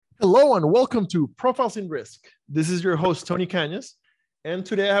Hello and welcome to Profiles in Risk. This is your host, Tony Cañas. And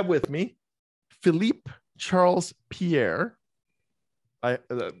today I have with me Philippe Charles Pierre.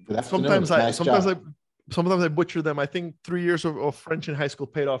 Sometimes I butcher them. I think 3 years of French in high school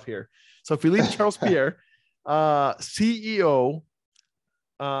paid off here. So Philippe Charles Pierre, CEO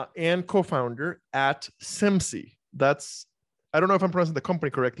and co-founder at SEMSEE. I don't know if I'm pronouncing the company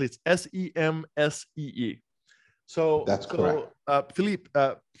correctly. It's SEMSEE. So that's correct. Philippe,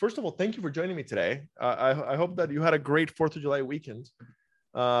 first of all, thank you for joining me today. I hope that you had a great 4th of July weekend.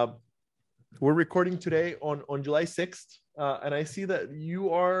 We're recording today on July 6th, and I see that you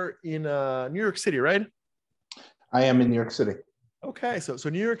are in New York City, right? I am in New York City. Okay, so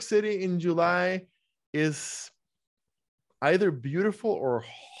New York City in July is either beautiful or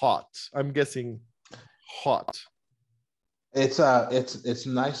hot. I'm guessing hot. It's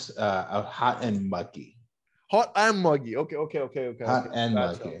nice, hot and muggy. Hot and muggy. Okay. Hot and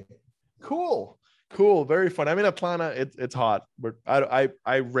muggy. Cool. Very fun. I'm in Atlanta. It's hot, but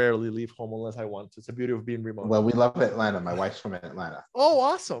I rarely leave home unless I want to. It's the beauty of being remote. Well, we love Atlanta. My wife's from Atlanta. Oh,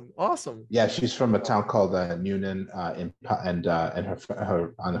 awesome. Yeah, she's from a town called Newnan, and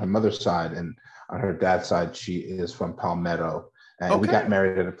her on her mother's side, and on her dad's side, she is from Palmetto. And we got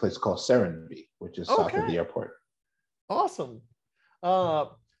married at a place called Serenby, which is south of the airport. Awesome.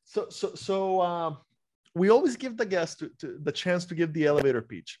 We always give the guest to the chance to give the elevator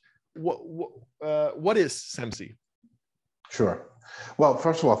pitch. What is SEMSEE? Sure. Well,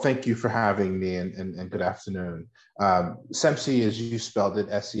 first of all, thank you for having me and good afternoon. SEMSEE, as you spelled it,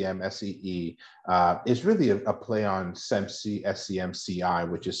 SEMSEE, is really a play on SEMSEE, SEMCI,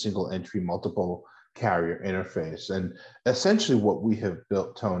 which is single entry multiple carrier interface. And essentially what we have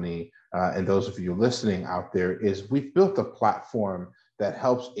built, Tony, and those of you listening out there, is we've built a platform that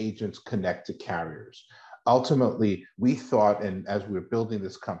helps agents connect to carriers. Ultimately, we thought, and as we were building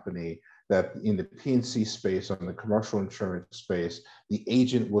this company, that in the P&C space, on the commercial insurance space, the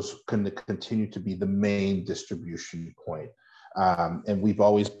agent was going to continue to be the main distribution point. And we've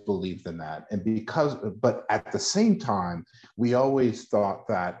always believed in that. But at the same time, we always thought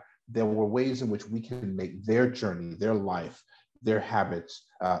that there were ways in which we can make their journey, their life, their habits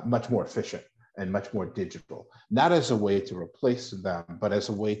much more efficient and much more digital, not as a way to replace them, but as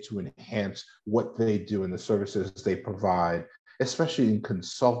a way to enhance what they do and the services they provide, especially in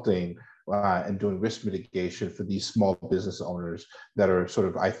consulting and doing risk mitigation for these small business owners that are sort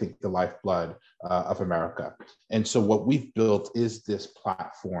of, I think, the lifeblood of America. And so what we've built is this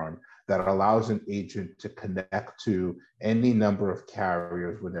platform that allows an agent to connect to any number of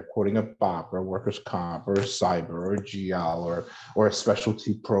carriers when they're quoting a BOP or a workers' comp or a cyber or a GL or a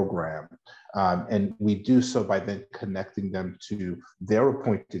specialty program. And we do so by then connecting them to their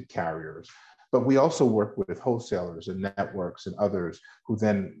appointed carriers. But we also work with wholesalers and networks and others who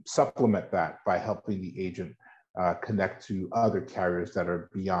then supplement that by helping the agent connect to other carriers that are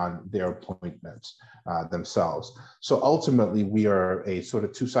beyond their appointments themselves. So ultimately, we are a sort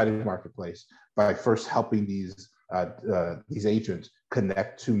of two-sided marketplace by first helping these agents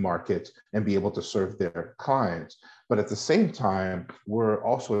connect to markets and be able to serve their clients. But at the same time, we're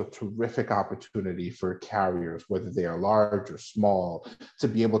also a terrific opportunity for carriers, whether they are large or small, to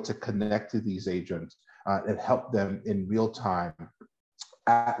be able to connect to these agents and help them in real time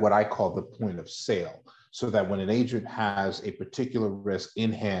at what I call the point of sale. So that when an agent has a particular risk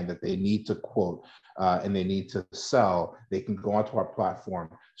in hand that they need to quote and they need to sell, they can go onto our platform,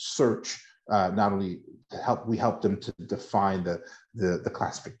 search. Not only we help them to define the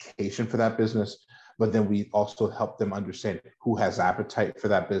classification for that business, but then we also help them understand who has appetite for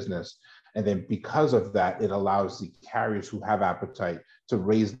that business. And then because of that, it allows the carriers who have appetite to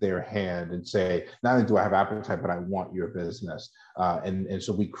raise their hand and say, not only do I have appetite, but I want your business. And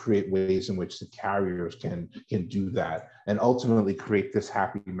so we create ways in which the carriers can do that and ultimately create this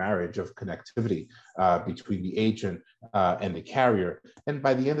happy marriage of connectivity between the agent and the carrier. And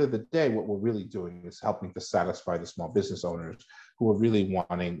by the end of the day, what we're really doing is helping to satisfy the small business owners who are really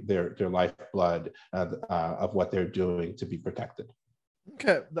wanting their lifeblood of what they're doing to be protected.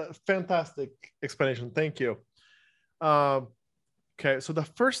 Okay, that's fantastic explanation. Thank you. Okay, so the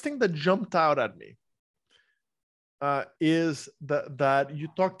first thing that jumped out at me is that you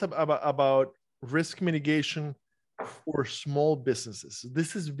talked about risk mitigation for small businesses.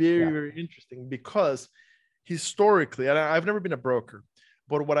 This is very interesting because historically, and I've never been a broker,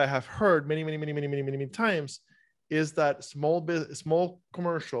 but what I have heard many times is that small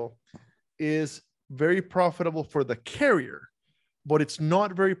commercial is very profitable for the carrier, but it's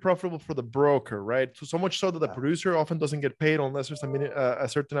not very profitable for the broker, right? So much so that the producer often doesn't get paid unless there's a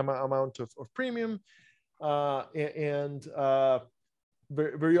certain amount of premium.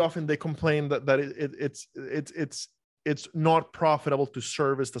 very often they complain that it's not profitable to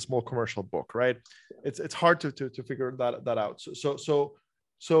service the small commercial book, right? It's hard to figure that out. So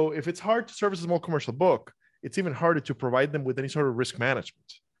if it's hard to service a small commercial book, it's even harder to provide them with any sort of risk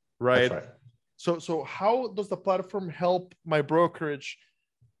management, right? That's right. So how does the platform help my brokerage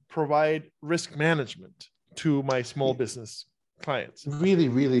provide risk management to my small business clients? Really,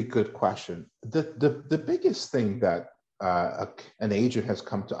 really good question. The biggest thing that an agent has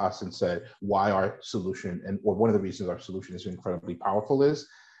come to us and said why our solution, or one of the reasons our solution is incredibly powerful, is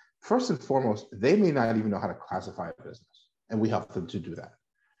first and foremost, they may not even know how to classify a business, and we help them to do that.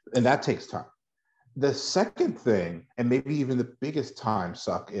 And that takes time. The second thing, and maybe even the biggest time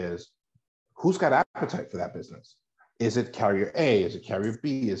suck, is who's got appetite for that business? Is it carrier A? Is it carrier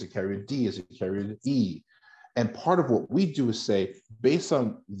B? Is it carrier D? Is it carrier E? And part of what we do is say, based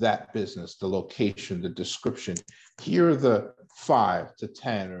on that business, the location, the description, here are the 5 to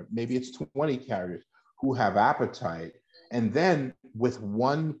 10, or maybe it's 20 carriers who have appetite. And then with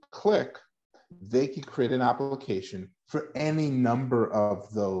one click, they can create an application for any number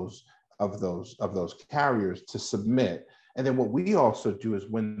of those carriers to submit. And then what we also do is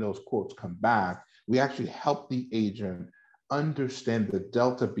when those quotes come back, we actually help the agent understand the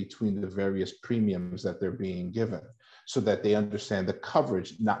delta between the various premiums that they're being given so that they understand the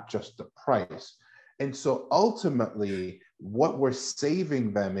coverage, not just the price. And so ultimately, what we're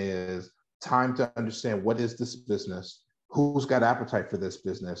saving them is time to understand what is this business, who's got appetite for this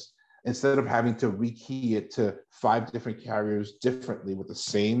business, instead of having to rekey it to 5 different carriers differently with the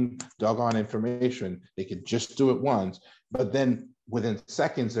same doggone information. They could just do it once, but then within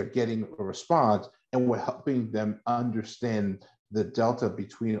seconds, they're getting a response, and we're helping them understand the delta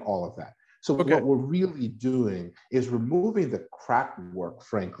between all of that. So what we're really doing is removing the crap work,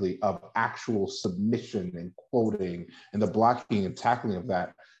 frankly, of actual submission and quoting and the blocking and tackling of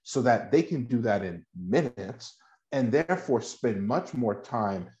that, so that they can do that in minutes and therefore spend much more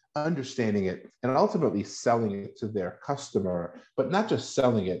time understanding it and ultimately selling it to their customer, but not just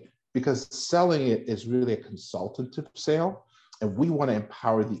selling it, because selling it is really a consultative sale. And we want to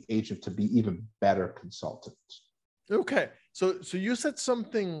empower the agent to be even better consultants. Okay. So you said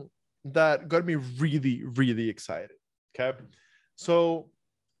something that got me really, really excited. Okay. So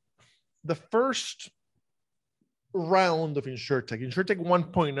the first round of InsurTech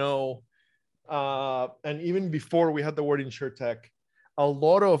 1.0, and even before we had the word InsurTech, a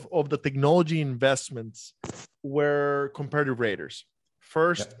lot of the technology investments were comparative raters.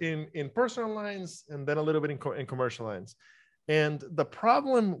 First in personal lines, and then a little bit in commercial lines. And the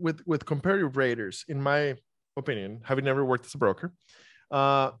problem with comparative raters, in my opinion, having never worked as a broker,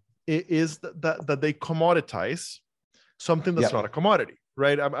 is that they commoditize something that's not a commodity,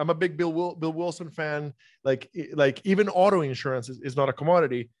 right? I'm a big Bill Wilson fan. Like even auto insurance is not a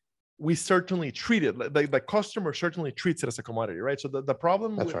commodity. We certainly treat it like the customer certainly treats it as a commodity, right? So the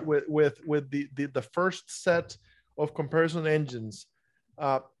problem with the first set of comparison engines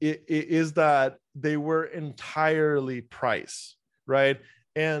is that they were entirely price, right?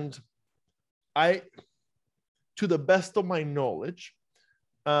 And I, to the best of my knowledge,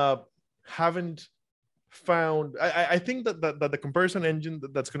 haven't found. I think that the comparison engine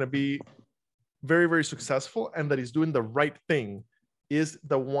that's going to be very, very successful and that is doing the right thing is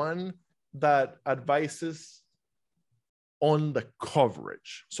the one that advises on the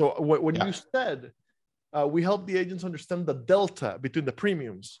coverage. So when you said we help the agents understand the delta between the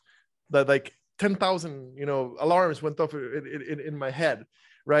premiums, that like 10,000 alarms went off in my head,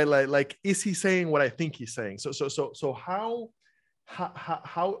 right? Like is he saying what I think he's saying? So how does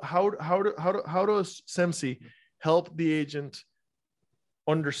SEMSI help the agent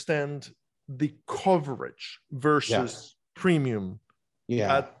understand the coverage versus premium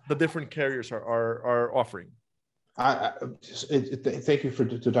that the different carriers are offering? Thank you for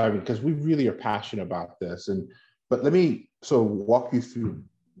diving, because we really are passionate about this. But let me walk you through,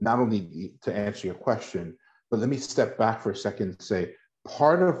 not only to answer your question, but let me step back for a second and say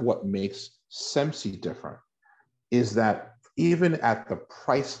part of what makes SEMSI different is that even at the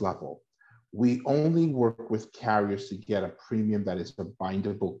price level, we only work with carriers to get a premium that is a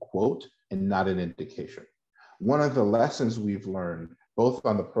bindable quote and not an indication. One of the lessons we've learned, both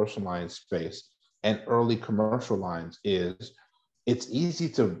on the personal line space and early commercial lines, is it's easy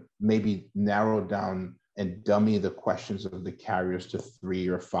to maybe narrow down and dummy the questions of the carriers to 3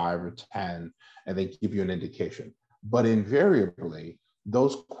 or 5 or 10, and they give you an indication. But invariably,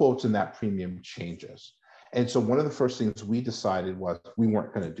 those quotes and that premium changes. And so one of the first things we decided was we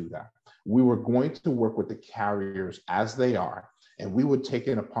weren't going to do that. We were going to work with the carriers as they are And we would take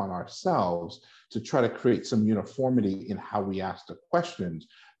it upon ourselves to try to create some uniformity in how we ask the questions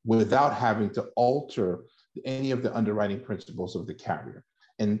without having to alter any of the underwriting principles of the carrier.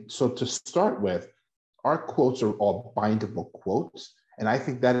 And so to start with, our quotes are all bindable quotes. And I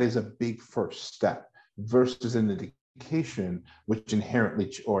think that is a big first step versus an indication, which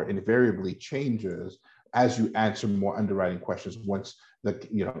inherently or invariably changes as you answer more underwriting questions once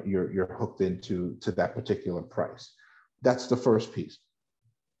you're hooked into that particular price. That's the first piece.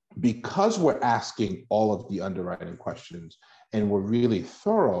 Because we're asking all of the underwriting questions and we're really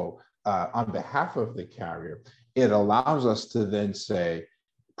thorough on behalf of the carrier, it allows us to then say,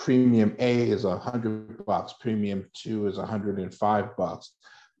 premium A is $100, premium 2 is $105,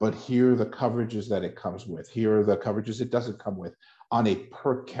 but here are the coverages that it comes with. Here are the coverages it doesn't come with on a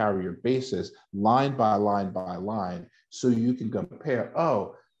per carrier basis, line by line by line, so you can compare,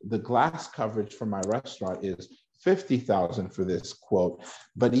 oh, the glass coverage for my restaurant is $50,000 for this quote,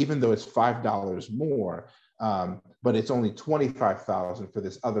 but even though it's $5 more, but it's only $25,000 for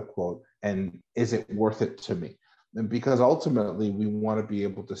this other quote, and is it worth it to me? And because ultimately we want to be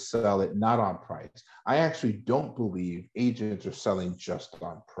able to sell it not on price. I actually don't believe agents are selling just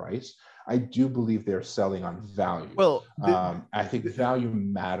on price. I do believe they're selling on value. Well, I think value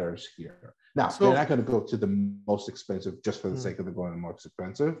matters here. Now, they're not going to go to the most expensive just for the sake of the going to the most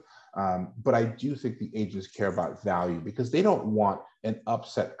expensive. But I do think the agents care about value because they don't want an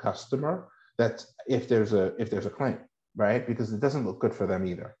upset customer that's if there's a claim, right? Because it doesn't look good for them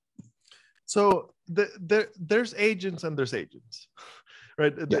either. So there's agents and there's agents,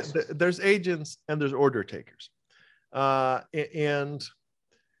 right? Yes. There's agents and there's order takers. And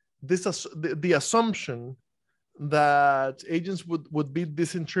the assumption that agents would be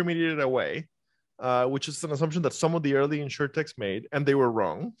disintermediated away, which is an assumption that some of the early insurtechs made, and they were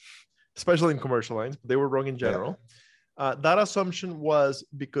wrong, especially in commercial lines, but they were wrong in general. Yeah. That assumption was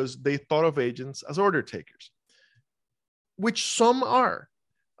because they thought of agents as order takers, which some are.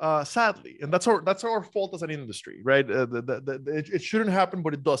 Sadly, and that's our fault as an industry, right? It shouldn't happen,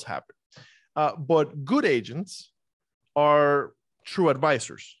 but it does happen. But good agents are true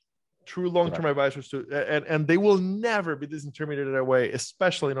advisors, true long-term advisors, and they will never be disintermediated away,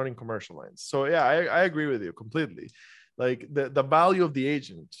 especially not in commercial lines. So yeah, I agree with you completely. Like the value of the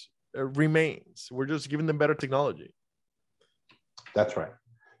agent remains. We're just giving them better technology. That's right.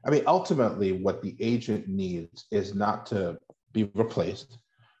 I mean, ultimately, what the agent needs is not to be replaced.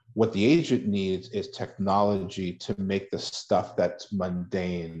 What the agent needs is technology to make the stuff that's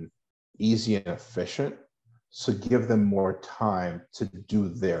mundane easy and efficient. So give them more time to do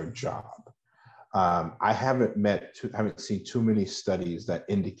their job. I haven't seen too many studies that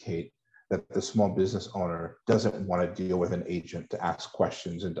indicate that the small business owner doesn't want to deal with an agent to ask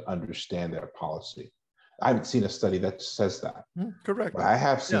questions and to understand their policy. I haven't seen a study that says that. Correct. But I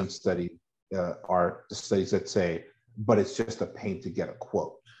have seen studies that say, but it's just a pain to get a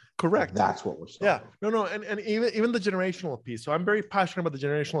quote. Correct. And that's what we're saying. Yeah. No. And even the generational piece. So I'm very passionate about the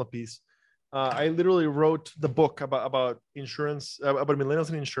generational piece. I literally wrote the book about insurance, about millennials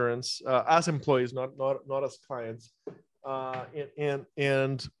and insurance as employees, not as clients. And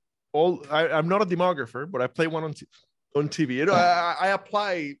I'm not a demographer, but I play one on TV. You know, I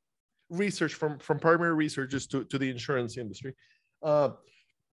apply research from primary researchers to the insurance industry. But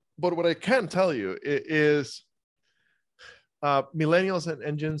what I can tell you is millennials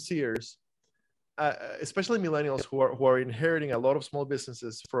and Gen Zers, especially millennials who are inheriting a lot of small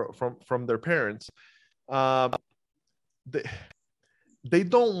businesses from their parents, they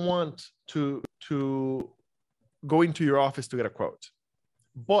don't want to go into your office to get a quote,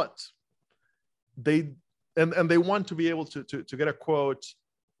 but they want to be able to get a quote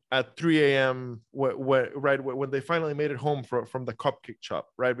at 3 a.m. when they finally made it home from the cupcake shop,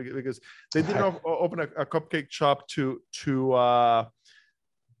 right? Because they didn't open a cupcake shop to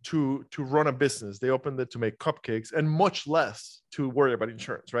run a business. They opened it to make cupcakes, and much less to worry about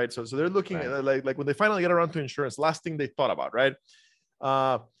insurance, right? So they're looking at like when they finally get around to insurance, last thing they thought about, right?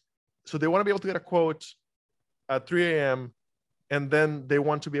 So they want to be able to get a quote at 3 a.m. and then they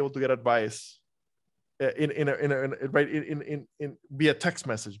want to be able to get advice via text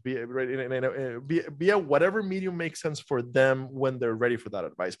message, via whatever medium makes sense for them when they're ready for that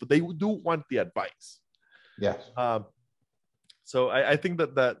advice. But they do want the advice. Yes. So I think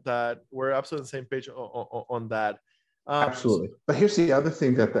that we're absolutely on the same page on that. Absolutely. But here's the other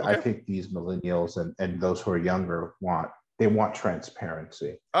thing that I think these millennials and those who are younger want. They want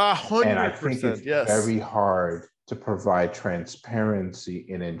transparency. 100%. And I think it's very hard to provide transparency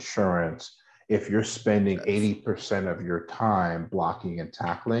in insurance if you're spending 80% of your time blocking and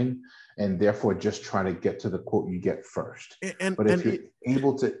tackling, and therefore just trying to get to the quote you get first. But if you're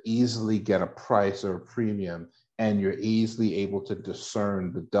able to easily get a price or a premium, and you're easily able to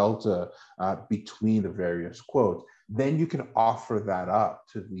discern the delta between the various quotes, then you can offer that up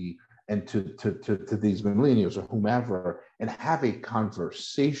to these millennials or whomever, and have a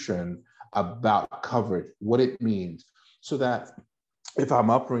conversation about coverage, what it means, so that if I'm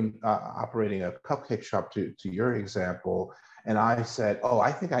operating a cupcake shop, to your example, and I said, oh,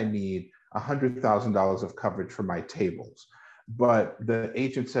 I think I need $100,000 of coverage for my tables. But the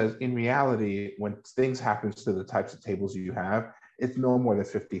agent says, in reality, when things happen to the types of tables you have, it's no more than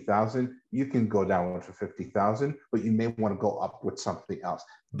 50,000. You can go down one for 50,000, but you may want to go up with something else.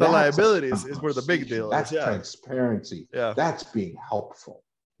 The liabilities is where the big deal is. That's transparency. Yeah. That's being helpful.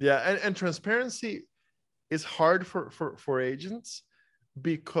 Yeah, and transparency is hard for agents,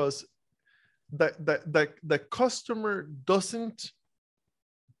 because the customer doesn't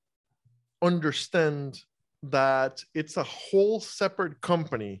understand that it's a whole separate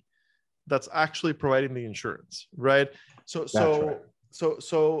company that's actually providing the insurance, right? So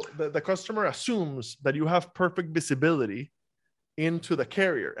the customer assumes that you have perfect visibility into the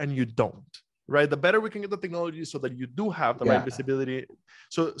carrier, and you don't, right? The better we can get the technology so that you do have the right visibility.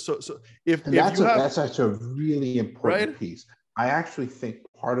 So if that's actually a really important piece. I actually think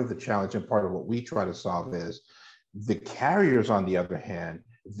part of the challenge and part of what we try to solve is the carriers, on the other hand,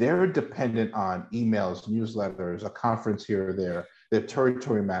 they're dependent on emails, newsletters, a conference here or there, their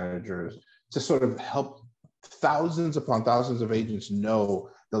territory managers, to sort of help thousands upon thousands of agents know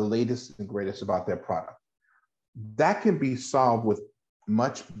the latest and greatest about their product. That can be solved with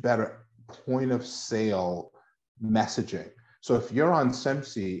much better point of sale messaging. So if you're on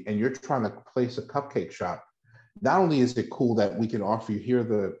SEMSI and you're trying to place a cupcake shop, not only is it cool that we can offer you here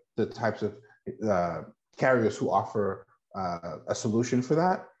the types of carriers who offer a solution for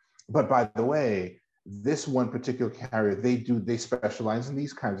that, but by the way, this one particular carrier, they specialize in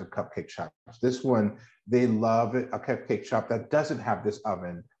these kinds of cupcake shops. This one, they love it, a cupcake shop that doesn't have this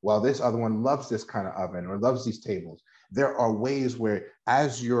oven, while this other one loves this kind of oven or loves these tables. There are ways where,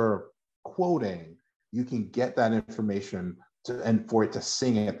 as you're quoting, you can get that information and for it to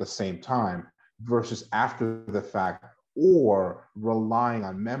sing at the same time, versus after the fact, or relying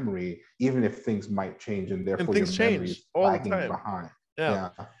on memory, even if things might change, and therefore things change all the time behind. Yeah.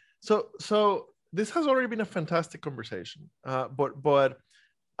 So this has already been a fantastic conversation, but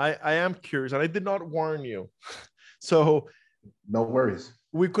I am curious, and I did not warn you, so no worries.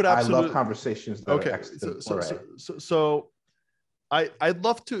 We could absolutely. I love conversations that are excellent. So I'd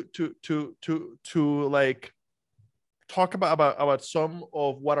love to like talk about some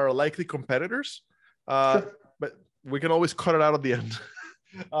of what are likely competitors, sure. But we can always cut it out at the end.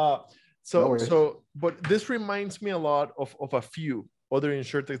 But this reminds me a lot of a few other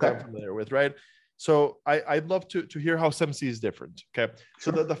insurtechs that I'm familiar with, right? So I'd love to hear how SEMSI is different. Okay.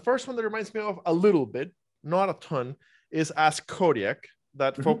 Sure. So the first one that reminds me of a little bit, not a ton, is Ask Kodiak,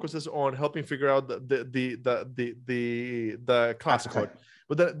 that focuses on helping figure out the class code.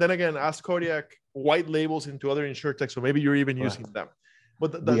 But then again, Ask Kodiak white labels into other insurtechs, so maybe you're even using them.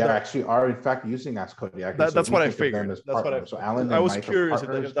 But we actually are in fact using Ask Kodiak. That's what I figured. That's what I. So Alan, I was curious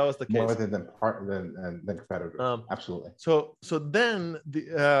if that was the case. More than competitors. Absolutely. So then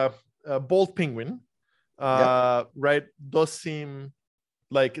the Bold Penguin, right, does seem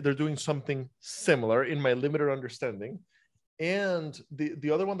like they're doing something similar in my limited understanding. And the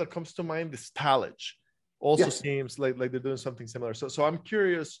other one that comes to mind is Talage. Also seems like they're doing something similar. So I'm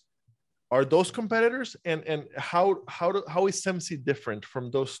curious, are those competitors, and how is SEMSI different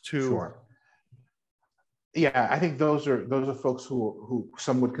from those two? Sure. Yeah, I think those are folks who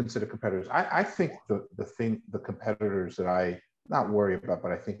some would consider competitors. I think the competitors that I not worry about,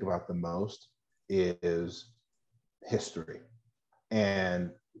 but I think about the most is history.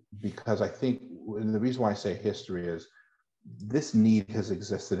 And because I think, and the reason why I say history is this need has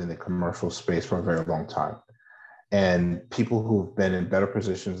existed in the commercial space for a very long time. And people who've been in better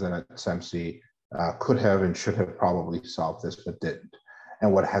positions than at SEMSI could have and should have probably solved this, but didn't.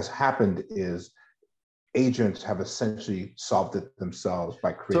 And what has happened is agents have essentially solved it themselves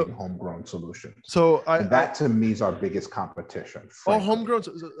by creating homegrown solutions. So that to me is our biggest competition. Frankly. Oh, homegrown.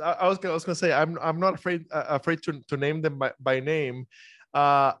 I was going to say I'm not afraid to name them by name.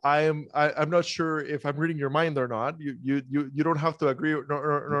 I'm not sure if I'm reading your mind or not. You don't have to agree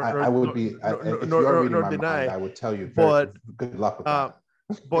or I would be if you're reading my mind, I would tell you. But good luck with that.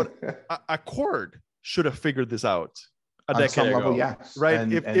 But Accord should have figured this out a decade ago, yes. Right?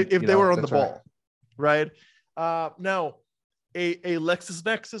 If they were on the ball. Right. Now, a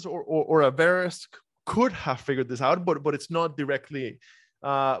LexisNexis or a Verisk could have figured this out, but it's not directly.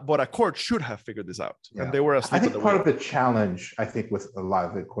 But Accord should have figured this out, and they were asleep I at the think part wheel. of the challenge, I think, with a lot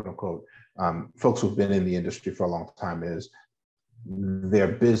of the quote unquote folks who've been in the industry for a long time is their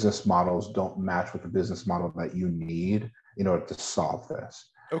business models don't match with the business model that you need in order to solve this.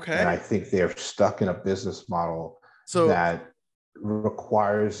 Okay. And I think they're stuck in a business model that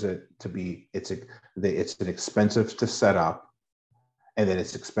requires it to be, it's an expensive to set up, and then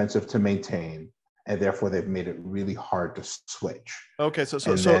it's expensive to maintain, and therefore they've made it really hard to switch. Okay,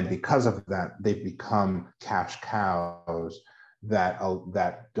 then because of that, they've become cash cows that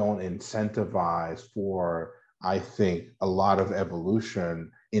don't incentivize for, I think, a lot of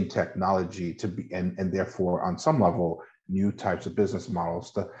evolution in technology to be, and therefore on some level, new types of business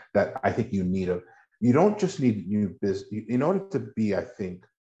models that I think you need. You don't just need new business in order to be, I think,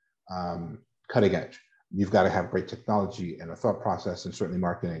 cutting edge. You've got to have great technology and a thought process and certainly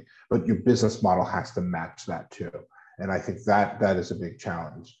marketing, but your business model has to match that too. And I think that is a big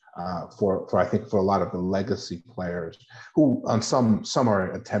challenge for I think for a lot of the legacy players who on some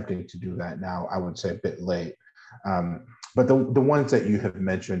are attempting to do that now. I would say a bit late, but the ones that you have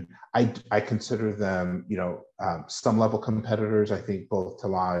mentioned, I consider them, some level competitors. I think both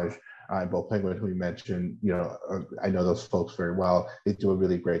Talaj and both Penguin, who you mentioned, I know those folks very well. They do a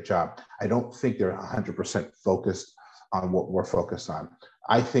really great job. I don't think they're 100% focused on what we're focused on.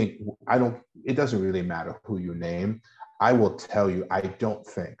 It doesn't really matter who you name. I will tell you, I don't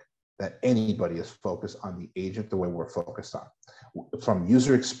think that anybody is focused on the agent the way we're focused on. From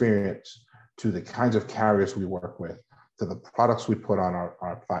user experience to the kinds of carriers we work with, to the products we put on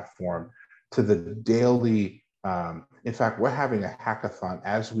our platform, to the daily, in fact, we're having a hackathon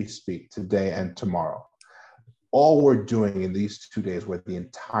as we speak today and tomorrow. All we're doing in these 2 days, what the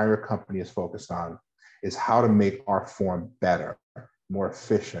entire company is focused on, is how to make our form better, more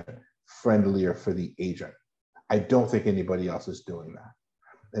efficient, friendlier for the agent. I don't think anybody else is doing that.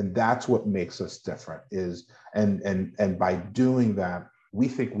 And that's what makes us different and by doing that, we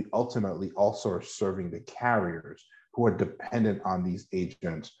think we ultimately also are serving the carriers who are dependent on these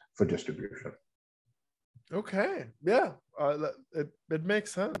agents for distribution. Okay, yeah, it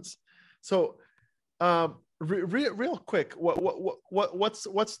makes sense. So, real quick, what's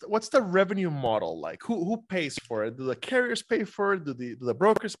the revenue model like? Who pays for it? Do the carriers pay for it? Do the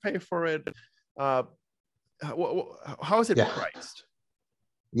brokers pay for it? How is it priced?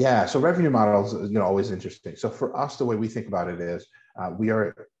 Yeah, so revenue models, always interesting. So for us, the way we think about it is we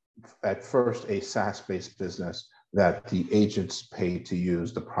are at first a SaaS-based business that the agents pay to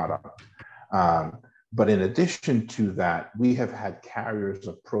use the product. But in addition to that, we have had carriers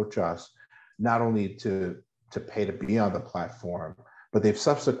approach us not only to pay to be on the platform, but they've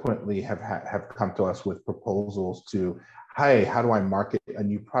subsequently have come to us with proposals to, hey, how do I market a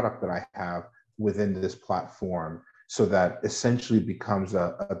new product that I have within this platform, so that essentially becomes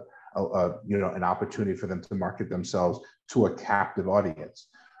an opportunity for them to market themselves to a captive audience.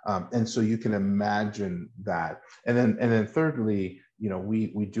 And so you can imagine that. And then thirdly,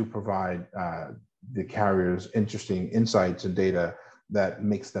 we do provide the carriers interesting insights and data that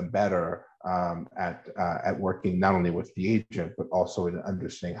makes them better at working not only with the agent, but also in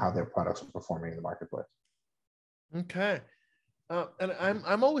understanding how their products are performing in the marketplace. Okay. And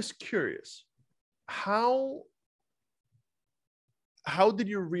I'm always curious, how did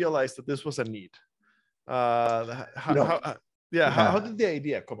you realize that this was a need? How did the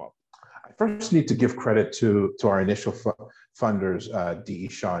idea come up? I first need to give credit to our initial funders, D.E.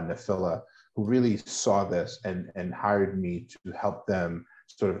 Shaw and Nafila, who really saw this and hired me to help them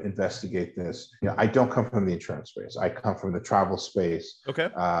sort of investigate this. I don't come from the insurance space. I come from the travel space,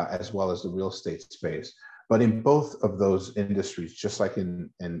 as well as the real estate space. But in both of those industries, just like in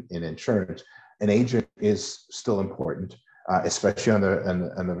insurance, an agent is still important, especially on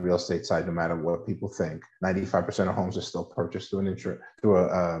the real estate side. No matter what people think, 95% of homes are still purchased through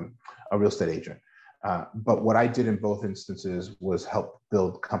a real estate agent. But what I did in both instances was help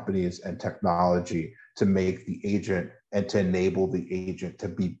build companies and technology to make the agent and to enable the agent to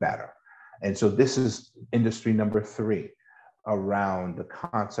be better. And so this is industry number 3 around the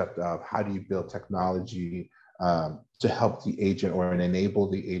concept of how do you build technology to help the agent or enable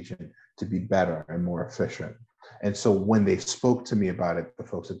the agent to be better and more efficient. And so when they spoke to me about it, the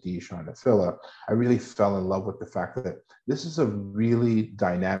folks at D.E. Shaw and Nafila, I really fell in love with the fact that this is a really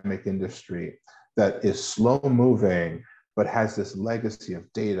dynamic industry that is slow moving, but has this legacy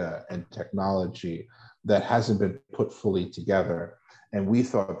of data and technology that hasn't been put fully together. And we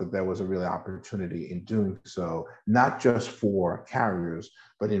thought that there was a real opportunity in doing so, not just for carriers,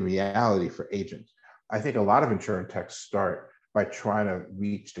 but in reality for agents. I think a lot of insurance techs start by trying to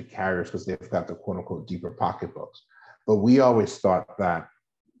reach the carriers because they've got the quote unquote deeper pocketbooks. But we always thought that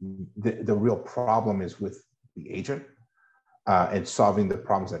the real problem is with the agent and solving the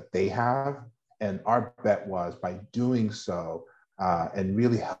problems that they have. And our bet was by doing so and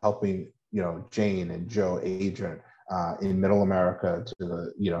really helping, Jane and Joe, agent in Middle America to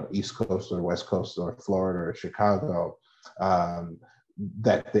the, East Coast or West Coast or Florida or Chicago,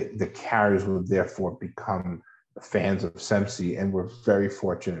 that the carriers would therefore become fans of SEMSI, and we're very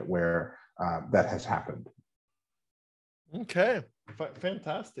fortunate where that has happened. Okay,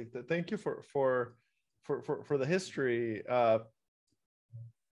 fantastic. Thank you for the history.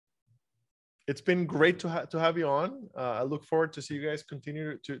 It's been great to have you on. I look forward to see you guys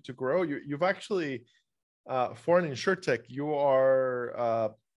continue to grow. You've actually, for an InsurTech, you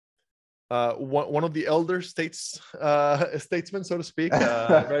are one of the elder statesmen, so to speak,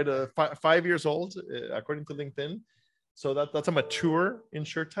 right? 5 years old, according to LinkedIn. So that's a mature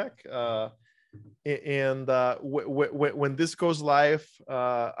InsurTech. And when this goes live,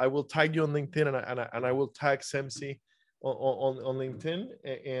 I will tag you on LinkedIn, and I will tag SEMSI on LinkedIn.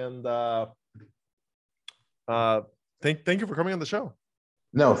 And thank you for coming on the show.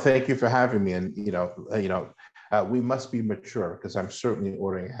 No, thank you for having me. And we must be mature because I'm certainly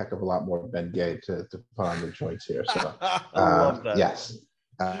ordering a heck of a lot more Ben Gay to put on the joints here. So I love that. Yes,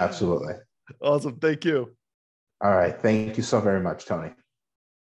 absolutely. Awesome. Thank you. All right. Thank you so very much, Tony.